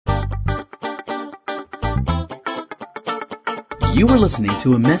You are listening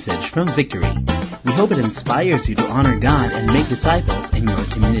to a message from Victory. We hope it inspires you to honor God and make disciples in your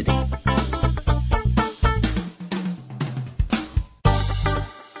community.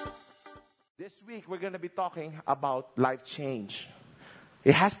 This week, we're going to be talking about life change.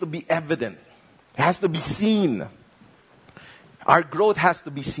 It has to be evident. It has to be seen. Our growth has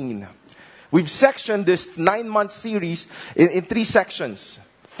to be seen. We've sectioned this 9-month series in 3 sections.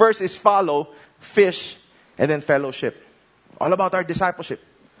 First is follow, fish, and then fellowship. All about our discipleship.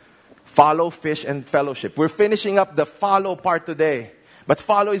 Follow, fish, and fellowship. We're finishing up the follow part today. But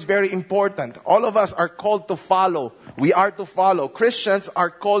follow is very important. All of us are called to follow. We are to follow. Christians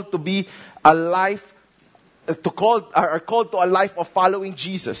are called to be a life, are called to a life of following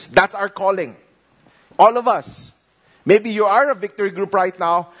Jesus. That's our calling. All of us. Maybe you are a victory group right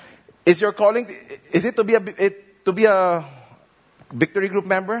now. Is your calling, is it to be a victory group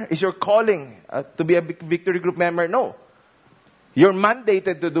member? Is your calling to be a victory group member? No. You're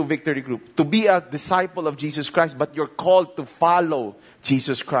mandated to do victory group, to be a disciple of Jesus Christ, but you're called to follow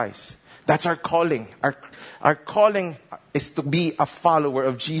Jesus Christ. That's our calling. Our calling is to be a follower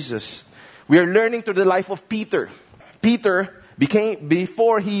of Jesus. We are learning through the life of Peter. Peter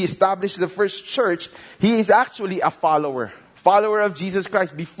before he established the first church, he is actually a follower of Jesus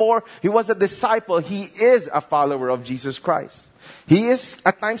Christ. Before he was a disciple, he is a follower of Jesus Christ. He is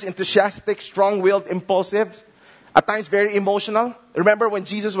at times enthusiastic, strong-willed, impulsive. At times very emotional. Remember when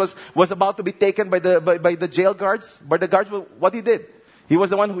Jesus was about to be taken by the jail guards? By the guards, what he did? He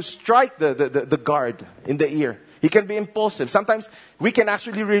was the one who struck the guard in the ear. He can be impulsive. Sometimes we can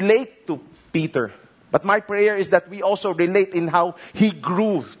actually relate to Peter. But my prayer is that we also relate in how he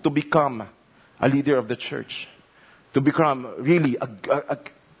grew to become a leader of the church. To become really a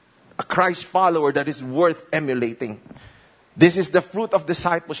Christ follower that is worth emulating. This is the fruit of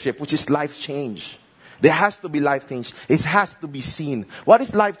discipleship, which is life change. There has to be life change. It has to be seen. What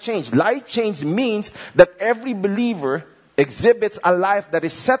is life change? Life change means that every believer exhibits a life that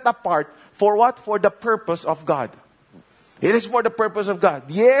is set apart for what? For the purpose of God. It is for the purpose of God.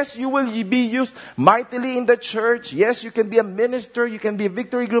 Yes, you will be used mightily in the church. Yes, you can be a minister. You can be a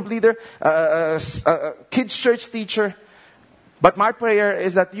victory group leader, a kids church teacher. But my prayer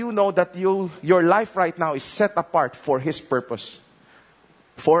is that you know that your life right now is set apart for His purpose.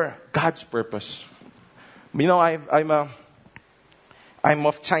 For God's purpose. You know, I'm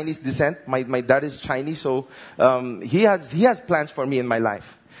of Chinese descent. My dad is Chinese, so he has plans for me in my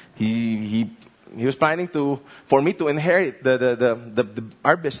life. He was planning for me to inherit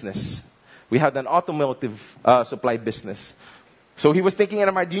our business. We had an automotive supply business. So he was thinking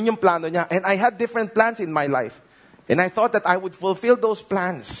yun yung plano niya, and I had different plans in my life. And I thought that I would fulfill those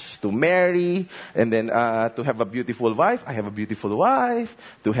plans. To marry, and then to have a beautiful wife. I have a beautiful wife.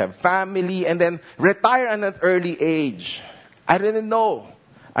 To have family, and then retire at an early age. I didn't know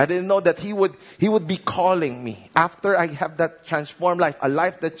that He would be calling me. After I have that transformed life, a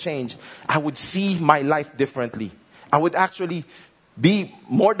life that changed, I would see my life differently. I would actually be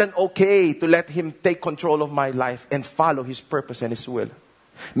more than okay to let Him take control of my life and follow His purpose and His will.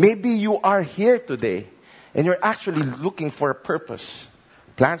 Maybe you are here today, and you're actually looking for a purpose,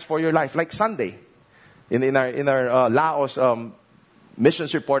 plans for your life, like Sunday, in our Laos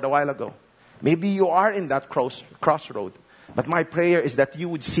missions report a while ago. Maybe you are in that crossroad, but my prayer is that you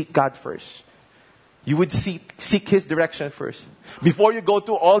would seek God first. You would seek His direction first before you go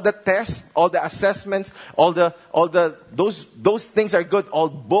to all the tests, all the assessments, those things are good. All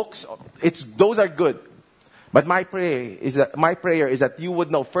books, those are good. But my prayer is that you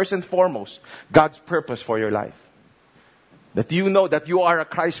would know first and foremost God's purpose for your life. That you know that you are a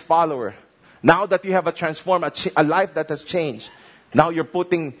Christ follower. Now that you have a life that has changed, now you're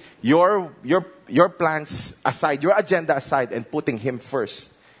putting your plans aside, your agenda aside, and putting Him first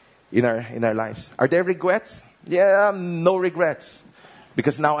in our lives. Are there regrets? Yeah, no regrets,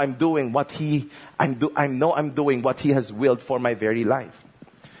 because now I'm doing what I'm doing what He has willed for my very life.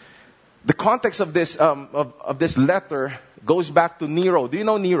 The context of this letter goes back to Nero. Do you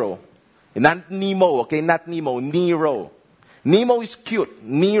know Nero? Not Nemo, okay? Not Nemo. Nero. Nemo is cute.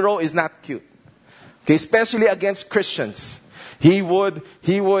 Nero is not cute. Okay, especially against Christians. He's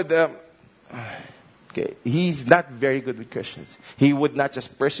not very good with Christians. He would not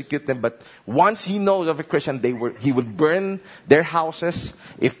just persecute them, but once he knows of a Christian, he would burn their houses.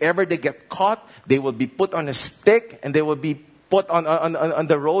 If ever they get caught, they will be put on a stick and they will be put on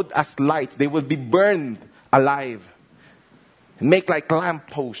the road as lights. They will be burned alive. Make like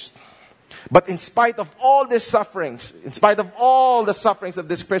lampposts. But in spite of all these sufferings, in spite of all the sufferings of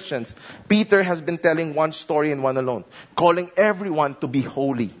these Christians, Peter has been telling one story and one alone, calling everyone to be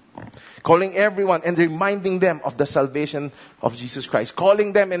holy. Calling everyone and reminding them of the salvation of Jesus Christ.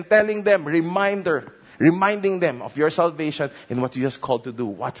 Calling them and telling them, reminding them of your salvation and what you just called to do.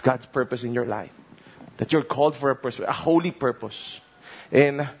 What's God's purpose in your life? That you're called for a holy purpose.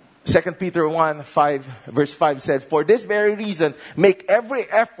 In 2 Peter 1, verse 5 said, "For this very reason, make every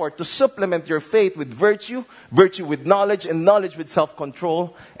effort to supplement your faith with virtue, virtue with knowledge, and knowledge with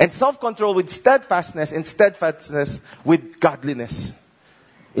self-control, and self-control with steadfastness, and steadfastness with godliness."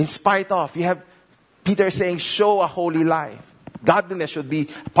 In spite of, you have Peter saying, show a holy life. Godliness should be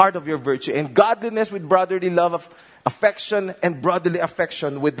part of your virtue. And godliness with brotherly love, affection, and brotherly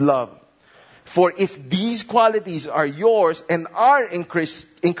affection with love. For if these qualities are yours and are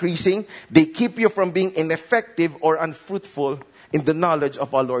increasing, they keep you from being ineffective or unfruitful in the knowledge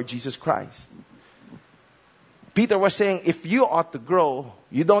of our Lord Jesus Christ. Peter was saying, if you ought to grow,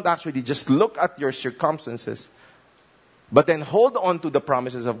 you don't actually just look at your circumstances, but then hold on to the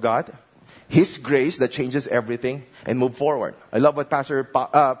promises of God, His grace that changes everything, and move forward. I love what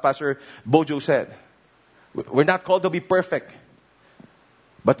Pastor Bojo said. We're not called to be perfect,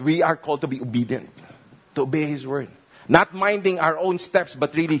 but we are called to be obedient, to obey His word. Not minding our own steps,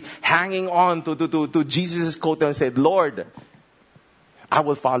 but really hanging on to Jesus' coat and said, Lord, I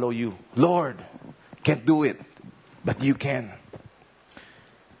will follow you. Lord, can't do it, but you can.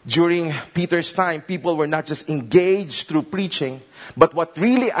 During Peter's time, people were not just engaged through preaching, but what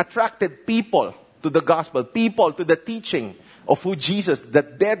really attracted people to the gospel, people to the teaching of who Jesus, the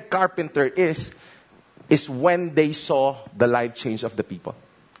dead carpenter is when they saw the life change of the people.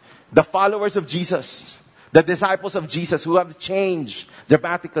 The followers of Jesus, the disciples of Jesus who have changed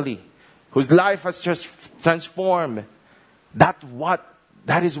dramatically, whose life has just transformed, that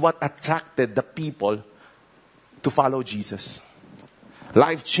is what attracted the people to follow Jesus.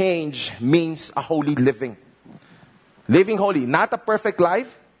 Life change means a holy living. Living holy. Not a perfect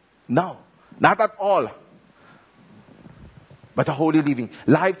life. No. Not at all. But a holy living.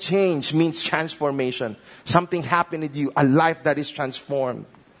 Life change means transformation. Something happened in you. A life that is transformed.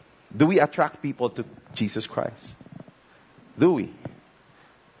 Do we attract people to Jesus Christ? Do we?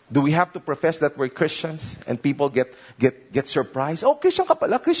 Do we have to profess that we're Christians and people get surprised? Oh, Christian ka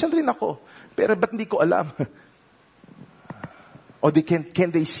pala. Christian rin ako. Pero ba't hindi ko alam? Or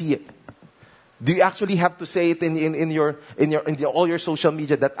can they see it? Do you actually have to say it in all your social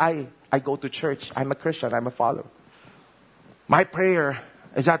media that I go to church, I'm a Christian, I'm a follower? My prayer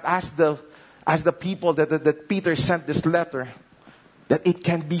is that as the people that Peter sent this letter, that it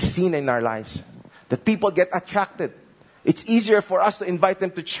can be seen in our lives, that people get attracted. It's easier for us to invite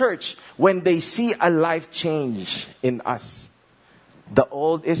them to church when they see a life change in us. The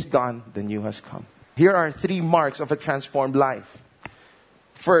old is gone, the new has come. Here are 3 marks of a transformed life.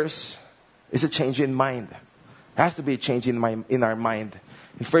 First is a change in mind. There has to be a change in our mind.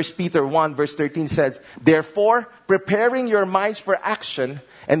 In 1 Peter 1 verse 13 says, "Therefore, preparing your minds for action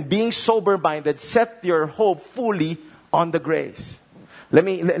and being sober-minded, set your hope fully on the grace." Let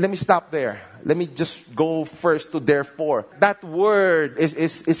me stop there. Let me just go first to therefore. That word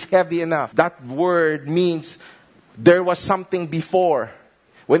is heavy enough. That word means there was something before.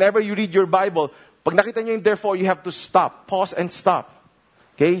 Whenever you read your Bible, pag nakita nyo yung therefore, you have to stop. Pause and stop.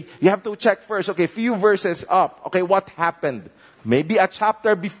 Okay? You have to check first. Okay, few verses up. Okay, what happened? Maybe a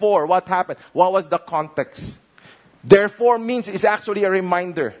chapter before. What happened? What was the context? Therefore means it's actually a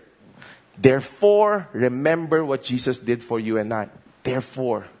reminder. Therefore, remember what Jesus did for you and I.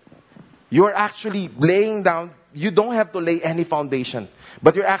 Therefore. You're actually laying down, you don't have to lay any foundation,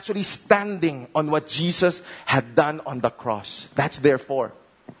 but you're actually standing on what Jesus had done on the cross. That's therefore.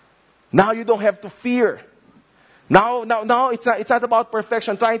 Now you don't have to fear. Now it's not about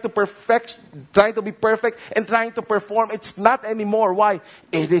perfection, trying to be perfect and trying to perform. It's not anymore. Why?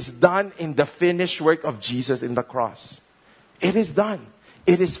 It is done in the finished work of Jesus in the cross. It is done.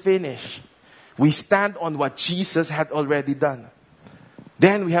 It is finished. We stand on what Jesus had already done.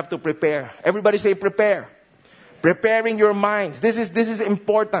 Then we have to prepare. Everybody say prepare. Preparing your minds. This is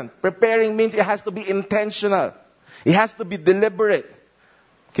important. Preparing means it has to be intentional. It has to be deliberate.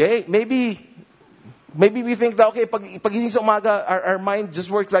 Okay? Maybe we think that, okay, pag sa umaga, our mind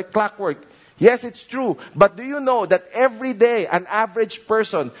just works like clockwork. Yes, it's true. But do you know that every day, an average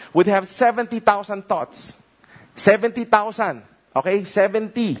person would have 70,000 thoughts? 70,000. Okay?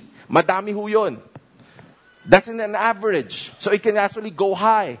 70. Madami ho yun. That's in an average. So it can actually go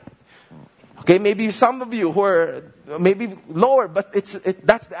high. Okay, maybe some of you who are maybe lower, but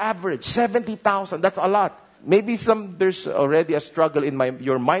that's the average. 70,000, that's a lot. Maybe there's already a struggle in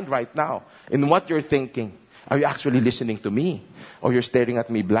your mind right now, in what you're thinking. Are you actually listening to me? Or you're staring at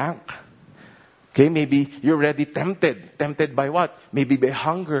me blank? Okay, maybe you're already tempted. Tempted by what? Maybe by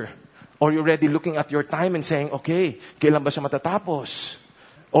hunger. Or you're already looking at your time and saying, okay, kailan ba siya matatapos?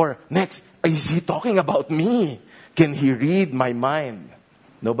 Or next, is he talking about me? Can he read my mind?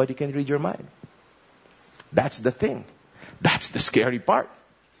 Nobody can read your mind. That's the thing. That's the scary part.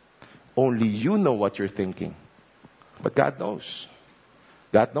 Only you know what you're thinking. But God knows.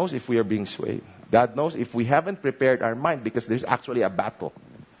 God knows if we are being swayed. God knows if we haven't prepared our mind, because there's actually a battle.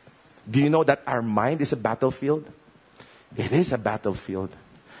 Do you know that our mind is a battlefield? It is a battlefield.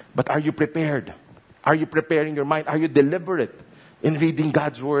 But are you prepared? Are you preparing your mind? Are you deliberate in reading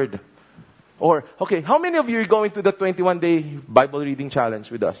God's Word? Or, okay, how many of you are going to the 21-day Bible reading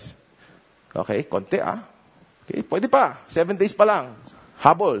challenge with us? Okay, konti Okay, pwede pa. 7 days pa lang.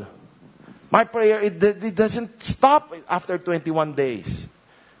 Habol. My prayer, it doesn't stop after 21 days.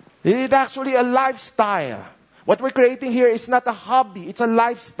 It's actually a lifestyle. What we're creating here is not a hobby. It's a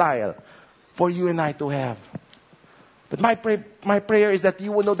lifestyle for you and I to have. But my prayer is that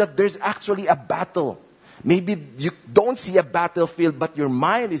you will know that there's actually a battle. Maybe you don't see a battlefield, but your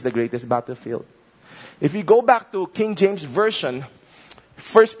mind is the greatest battlefield. If you go back to King James Version,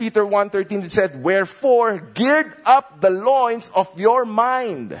 1 Peter 1:13, it said, "Wherefore, gird up the loins of your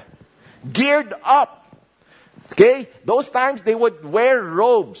mind." Geared up. Okay? Those times, they would wear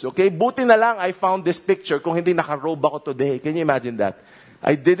robes. Okay? Buti na lang I found this picture kung hindi naka-robe ako today. Can you imagine that?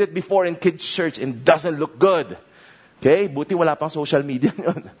 I did it before in kids' church and doesn't look good. Okay? Buti wala pang social media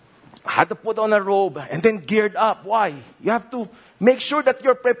yun. I had to put on a robe and then geared up. Why? You have to make sure that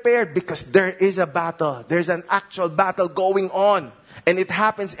you're prepared, because there is a battle. There's an actual battle going on. And it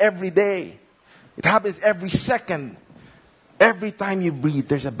happens every day. It happens every second. Every time you breathe,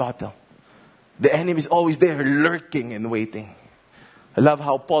 there's a battle. The enemy is always there, lurking and waiting. I love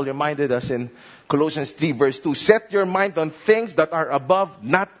how Paul reminded us in Colossians 3 verse 2, "Set your mind on things that are above,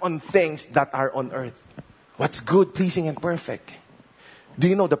 not on things that are on earth." What's good, pleasing, and perfect? Do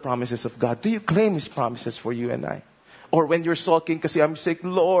you know the promises of God? Do you claim His promises for you and I? Or when you're sulking kasi I'm sick,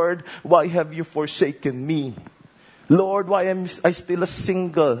 "Lord, why have you forsaken me? Lord, why am I still a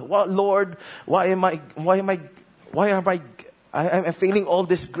single? Lord, I'm failing all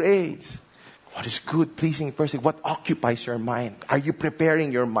these grades." What is good, pleasing, perfect? What occupies your mind? Are you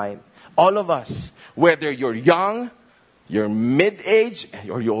preparing your mind? All of us, whether you're young, you're mid-age,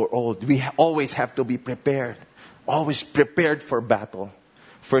 or you're old, we always have to be prepared. Always prepared for battle.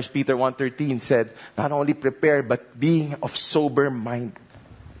 1 Peter 1:13 said, not only prepared, but being of sober mind.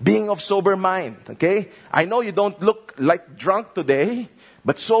 Being of sober mind, okay? I know you don't look like drunk today,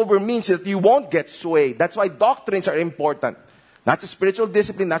 but sober means that you won't get swayed. That's why doctrines are important. Not just spiritual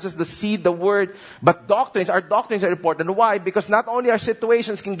discipline, not just the seed, the word, but doctrines. Our doctrines are important. Why? Because not only our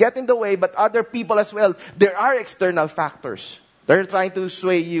situations can get in the way, but other people as well. There are external factors. They're trying to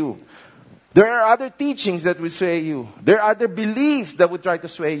sway you. There are other teachings that will sway you. There are other beliefs that would try to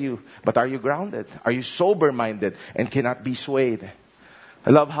sway you. But are you grounded? Are you sober-minded and cannot be swayed? I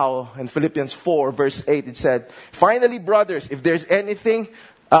love how in Philippians 4 verse 8 it said, "Finally, brothers, if there's anything,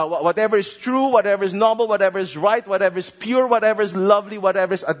 whatever is true, whatever is noble, whatever is right, whatever is pure, whatever is lovely,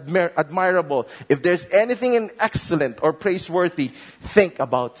 whatever is admirable, if there's anything excellent or praiseworthy, think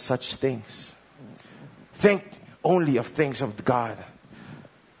about such things." Think only of things of God.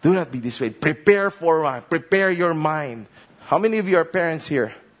 Do not be dissuaded. Prepare your mind. How many of you are parents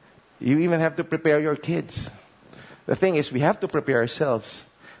here? You even have to prepare your kids. The thing is, we have to prepare ourselves.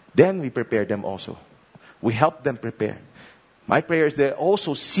 Then we prepare them also. We help them prepare. My prayer is they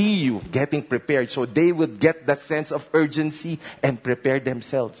also see you getting prepared, so they would get that sense of urgency and prepare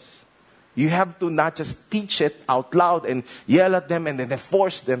themselves. You have to not just teach it out loud and yell at them and then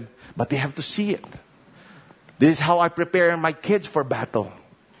force them, but they have to see it. This is how I prepare my kids for battle.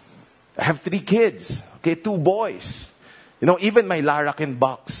 I have 3 kids, okay, 2 boys. You know, even my Larakin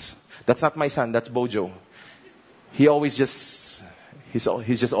box. That's not my son, that's Bojo. He's just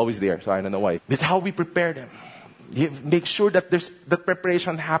always there, so I don't know why. That's how we prepare them. You make sure that that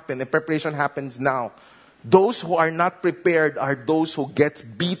preparation happens. And preparation happens now. Those who are not prepared are those who get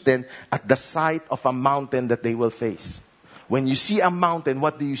beaten at the sight of a mountain that they will face. When you see a mountain,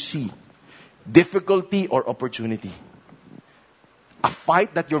 what do you see? Difficulty or opportunity? A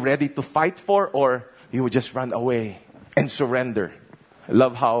fight that you're ready to fight for, or you would just run away and surrender. I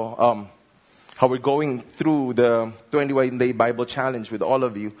love how we're going through the 21-day Bible challenge with all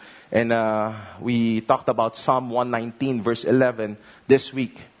of you. And we talked about Psalm 119 verse 11 this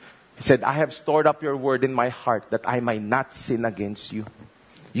week. He said, "I have stored up your word in my heart that I might not sin against you."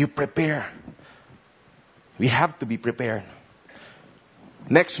 You prepare. We have to be prepared.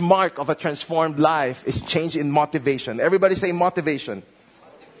 Next mark of a transformed life is change in motivation. Everybody say motivation.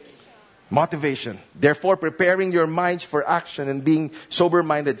 Motivation. Therefore, preparing your minds for action and being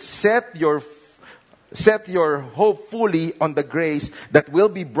sober-minded, set your hope fully on the grace that will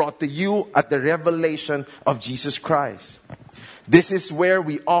be brought to you at the revelation of Jesus Christ. This is where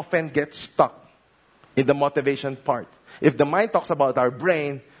we often get stuck, in the motivation part. If the mind talks about our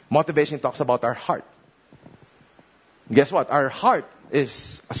brain, motivation talks about our heart. Guess what? Our heart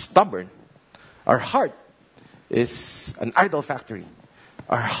is stubborn. Our heart is an idol factory.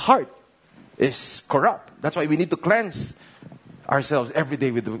 Our heart is corrupt. That's why we need to cleanse ourselves every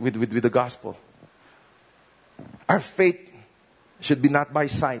day with the gospel. Our faith should be not by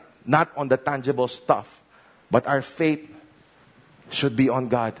sight, not on the tangible stuff, but our faith should be on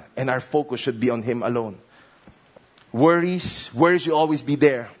God, and our focus should be on Him alone. Worries will always be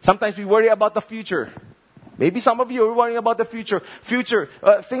there. Sometimes we worry about the future. Maybe some of you are worrying about the future,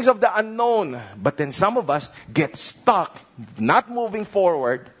 things of the unknown. But then some of us get stuck, not moving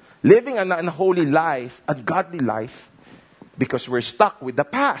forward, living an unholy life, a godly life, because we're stuck with the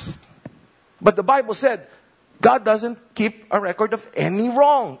past. But the Bible said, God doesn't keep a record of any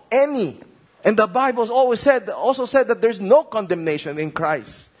wrong, any. And the Bible also said that there's no condemnation in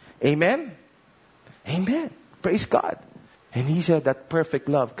Christ. Amen? Amen. Praise God. And He said that perfect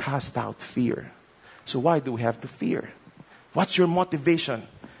love casts out fear. So why do we have to fear? What's your motivation?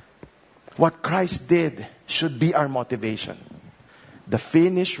 What Christ did should be our motivation. The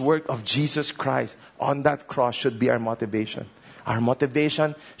finished work of Jesus Christ on that cross should be our motivation. Our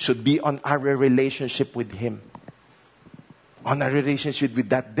motivation should be on our relationship with Him. On our relationship with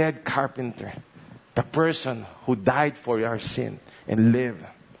that dead carpenter. The person who died for our sin and lived.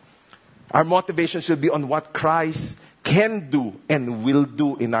 Our motivation should be on what Christ can do and will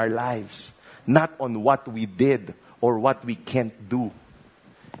do in our lives. Not on what we did or what we can't do.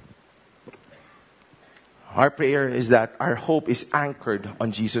 Our prayer is that our hope is anchored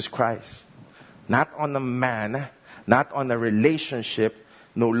on Jesus Christ. Not on a man, not on a relationship,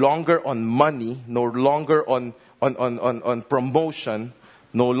 no longer on money, no longer on promotion,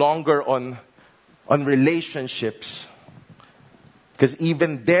 no longer on relationships. Because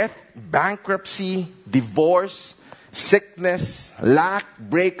even death, bankruptcy, divorce, sickness, lack,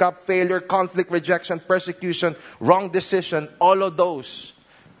 breakup, failure, conflict, rejection, persecution, wrong decision, all of those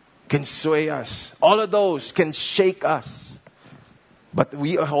can sway us. All of those can shake us. But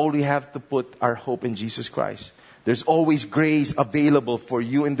we only have to put our hope in Jesus Christ. There's always grace available for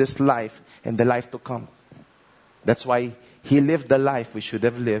you in this life and the life to come. That's why He lived the life we should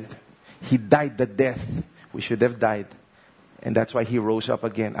have lived. He died the death we should have died. And that's why He rose up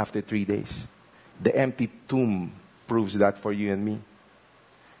again after 3 days. The empty tomb proves that for you and me.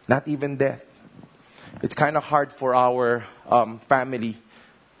 Not even death. It's kind of hard for our family,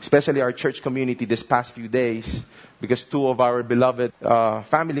 especially our church community this past few days, because 2 of our beloved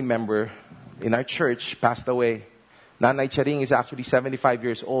family member in our church passed away. Nanay Charing is actually 75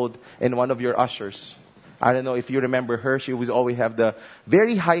 years old and one of your ushers. I don't know if you remember her. She would always have the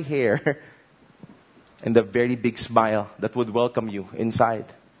very high hair and the very big smile that would welcome you inside.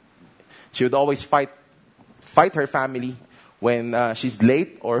 She would always fight her family when she's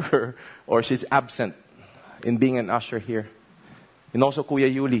late or she's absent in being an usher here. And also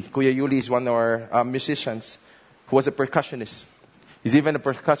Kuya Yuli. Kuya Yuli is one of our musicians who was a percussionist. He's even a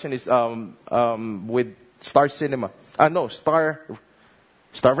percussionist with Star Cinema.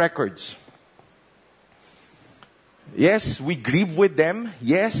 Star Records. Yes, we grieve with them.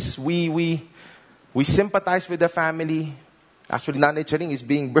 Yes, we sympathize with the family. Actually, Nanay Charing is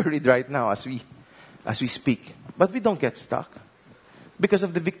being buried right now as we speak. But we don't get stuck because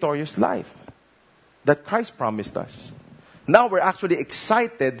of the victorious life that Christ promised us. Now we're actually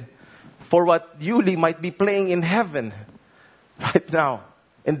excited for what Yuli might be playing in heaven right now.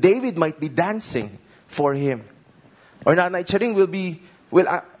 And David might be dancing for him. Or Nanay Charing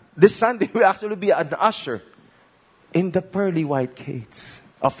this Sunday will actually be an usher in the pearly white gates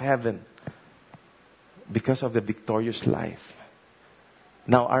of heaven because of the victorious life.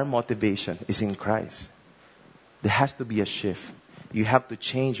 Now our motivation is in Christ. There has to be a shift. You have to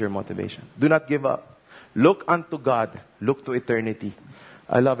change your motivation. Do not give up. Look unto God. Look to eternity.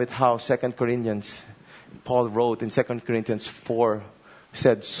 I love it how Paul wrote in 2 Corinthians 4,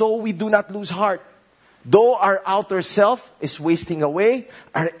 said, so we do not lose heart. Though our outer self is wasting away,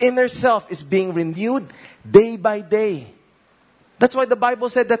 our inner self is being renewed day by day. That's why the Bible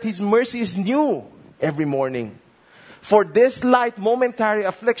said that His mercy is new every morning. For this light momentary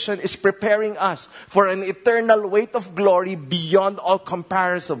affliction is preparing us for an eternal weight of glory beyond all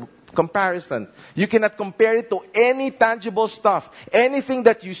comparison comparison. You cannot compare it to any tangible stuff. Anything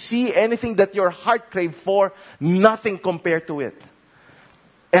that you see, anything that your heart craves for, nothing compared to it.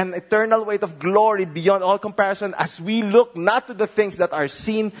 An eternal weight of glory beyond all comparison as we look not to the things that are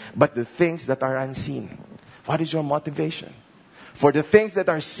seen, but the things that are unseen. What is your motivation? For the things that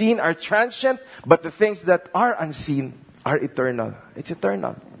are seen are transient, but the things that are unseen are eternal. It's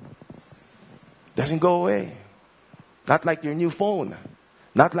eternal. Doesn't go away. Not like your new phone.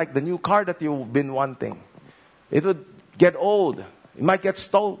 Not like the new car that you've been wanting. It would get old. It might get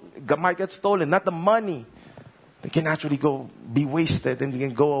stolen. Not the money. It can actually be wasted and it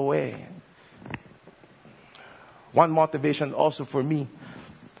can go away. One motivation also for me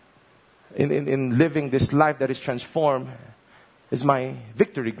in living this life that is transformed is my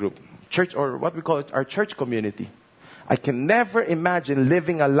victory group. Church, or what we call it, our church community. I can never imagine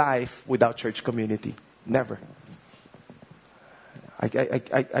living a life without church community. Never.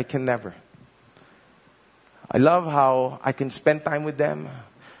 I can never. I love how I can spend time with them.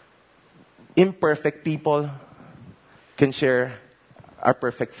 Imperfect people can share our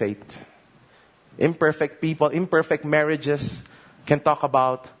perfect faith. Imperfect people, imperfect marriages can talk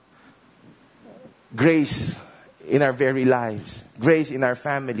about grace in our very lives. Grace in our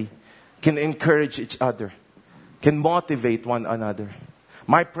family. Can encourage each other. Can motivate one another.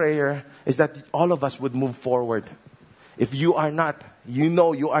 My prayer is that all of us would move forward. If you are not,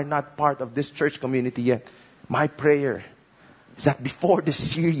 you are not part of this church community yet. My prayer is that before the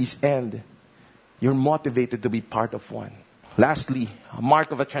series ends, you're motivated to be part of one. Lastly, a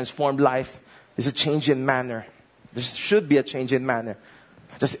mark of a transformed life is a change in manner. There should be a change in manner.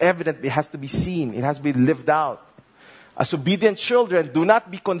 Just evident, it has to be seen. It has to be lived out. As obedient children, do not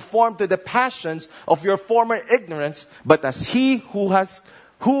be conformed to the passions of your former ignorance, but as he who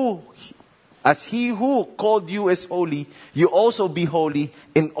called you is holy, you also be holy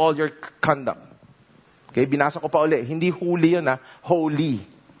in all your conduct. Okay, binasa ko pa uli. Hindi huli yun, holy.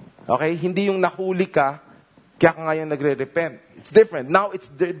 Okay, hindi yung nahuli ka, kaya ka ngayon nagre-repent. It's different. Now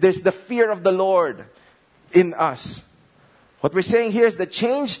there's the fear of the Lord in us. What we're saying here is that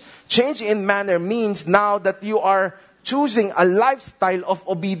change in manner means now that you are choosing a lifestyle of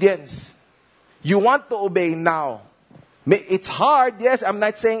obedience. You want to obey now. It's hard, yes, I'm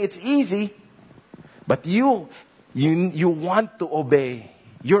not saying it's easy. But you want to obey.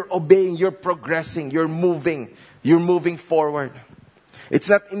 You're obeying, you're progressing, you're moving forward. It's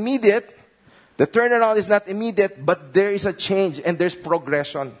not immediate. The turnaround is not immediate, but there is a change and there's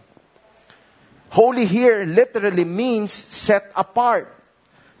progression. Holy here literally means set apart.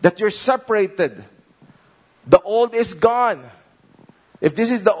 That you're separated. The old is gone. If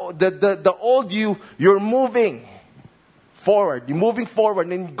this is the old you're moving forward. You're moving forward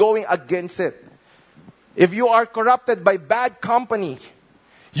and going against it. If you are corrupted by bad company,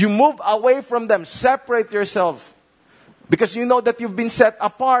 you move away from them. Separate yourself. Because you know that you've been set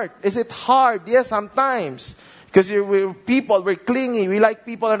apart. Is it hard? Yes, sometimes. Because we're clingy, we like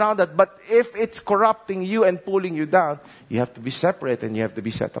people around us. But if it's corrupting you and pulling you down, you have to be separate and you have to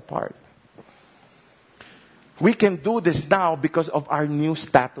be set apart. We can do this now because of our new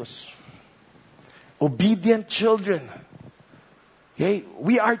status. Obedient children. Okay?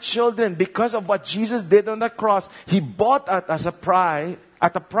 We are children because of what Jesus did on the cross. He bought us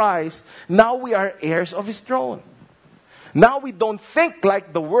at a price. Now we are heirs of His throne. Now we don't think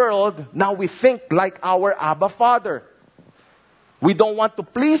like the world. Now we think like our Abba Father. We don't want to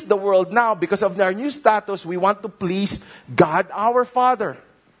please the world now because of our new status. We want to please God our Father.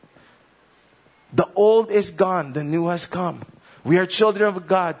 The old is gone. The new has come. We are children of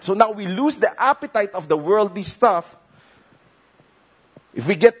God. So now we lose the appetite of the worldly stuff. If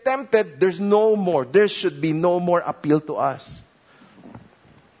we get tempted, there should be no more appeal to us.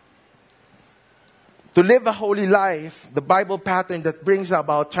 To live a holy life, the Bible pattern that brings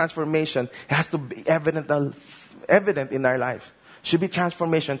about transformation has to be evident in our life. Should be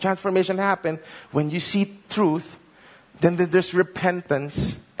transformation. Transformation happens when you see truth, then there's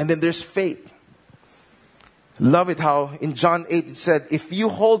repentance, and then there's faith. Love it how in John 8 it said, if you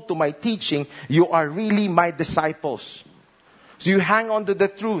hold to my teaching, you are really my disciples. So you hang on to the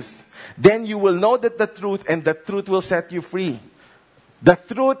truth. Then you will know that the truth, and the truth will set you free. The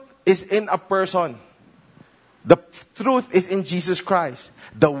truth is in a person. The truth is in Jesus Christ.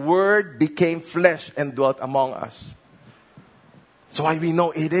 The Word became flesh and dwelt among us. So why we know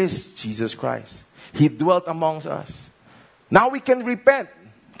it is Jesus Christ. He dwelt amongst us. Now we can repent.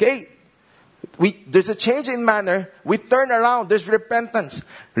 Okay? There's a change in manner. We turn around. There's repentance.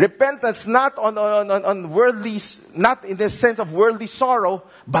 Repentance not on worldly, not in the sense of worldly sorrow,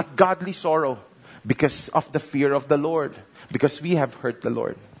 but godly sorrow. Because of the fear of the Lord. Because we have hurt the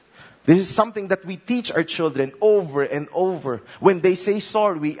Lord. This is something that we teach our children over and over. When they say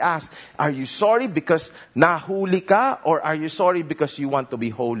sorry, we ask, are you sorry because nahuli ka, or are you sorry because you want to be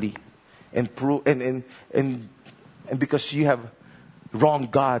holy and because you have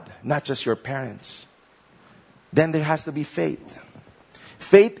wronged God, not just your parents? Then there has to be faith.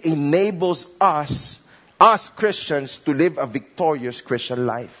 Faith enables us Christians, to live a victorious Christian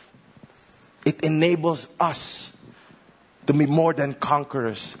life. It enables us to be more than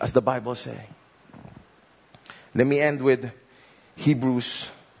conquerors, as the Bible says. Let me end with Hebrews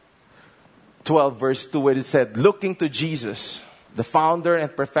 12 verse 2, where it said, looking to Jesus, the founder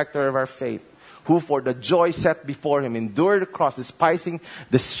and perfecter of our faith, who for the joy set before him endured the cross, despising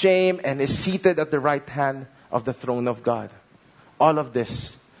the shame, and is seated at the right hand of the throne of God. All of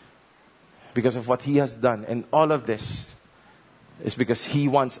this because of what he has done. And all of this is because he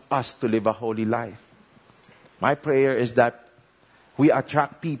wants us to live a holy life. My prayer is that we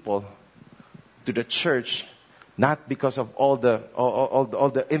attract people to the church, not because of all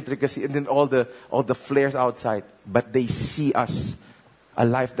the intricacy and then all the flares outside, but they see us a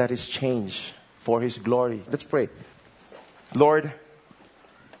life that is changed for his glory. Let's pray. Lord,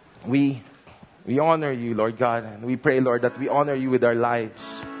 we honor you, Lord God, and we pray, Lord, that we honor you with our lives.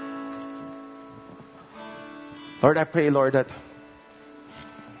 Lord, I pray, Lord, that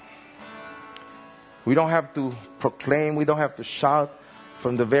we don't have to proclaim, we don't have to shout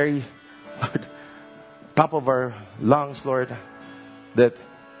from the very Lord, top of our lungs, Lord, that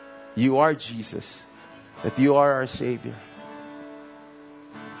you are Jesus, that you are our Savior.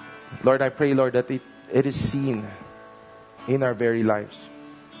 Lord, I pray, Lord, that it is seen in our very lives.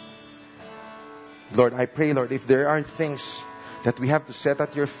 Lord, I pray, Lord, if there are things that we have to set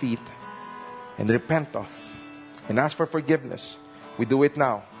at your feet and repent of and ask for forgiveness, we do it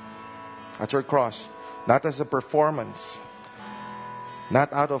now at your cross, not as a performance,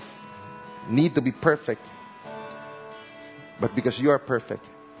 not out of need to be perfect, but because you are perfect.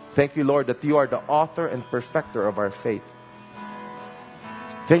 Thank you, Lord, that you are the author and perfecter of our faith.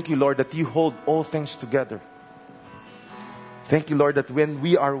 Thank you, Lord, that you hold all things together. Thank you, Lord, that when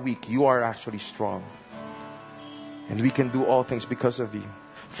we are weak, you are actually strong. And we can do all things because of you.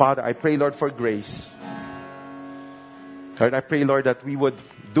 Father, I pray, Lord, for grace. Lord, I pray, Lord, that we would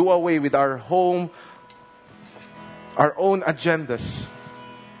do away with our own agendas.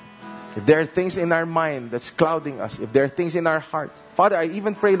 If there are things in our mind that's clouding us, if there are things in our hearts. Father, I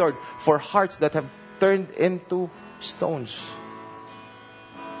even pray, Lord, for hearts that have turned into stones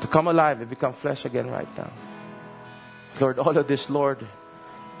to come alive and become flesh again right now. Lord, all of this, Lord,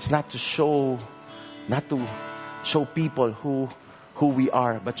 is not to show people who we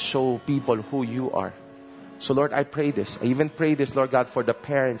are, but show people who you are. So Lord, I pray this. I even pray this, Lord God, for the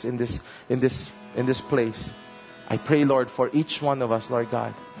parents in this place. I pray, Lord, for each one of us, Lord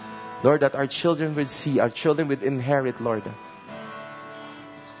God. Lord, that our children would see, our children would inherit, Lord.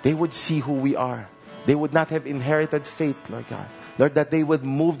 They would see who we are. They would not have inherited faith, Lord God. Lord, that they would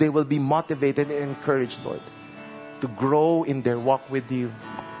move, they will be motivated and encouraged, Lord, to grow in their walk with you.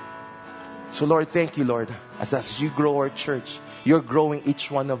 So Lord, thank you, Lord, as you grow our church, you're growing each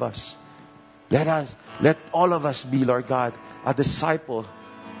one of us. Let all of us be, Lord God, a disciple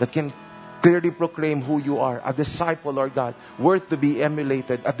that can clearly proclaim who you are. A disciple, Lord God, worth to be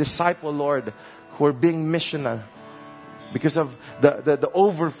emulated. A disciple, Lord, who are being missional because of the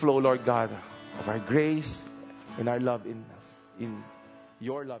overflow, Lord God, of our grace and our love in us, in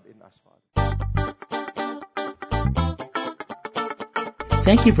your love in us, Father.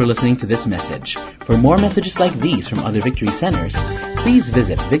 Thank you for listening to this message. For more messages like these from other Victory Centers, please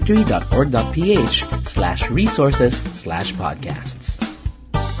visit victory.org.ph/resources/podcast.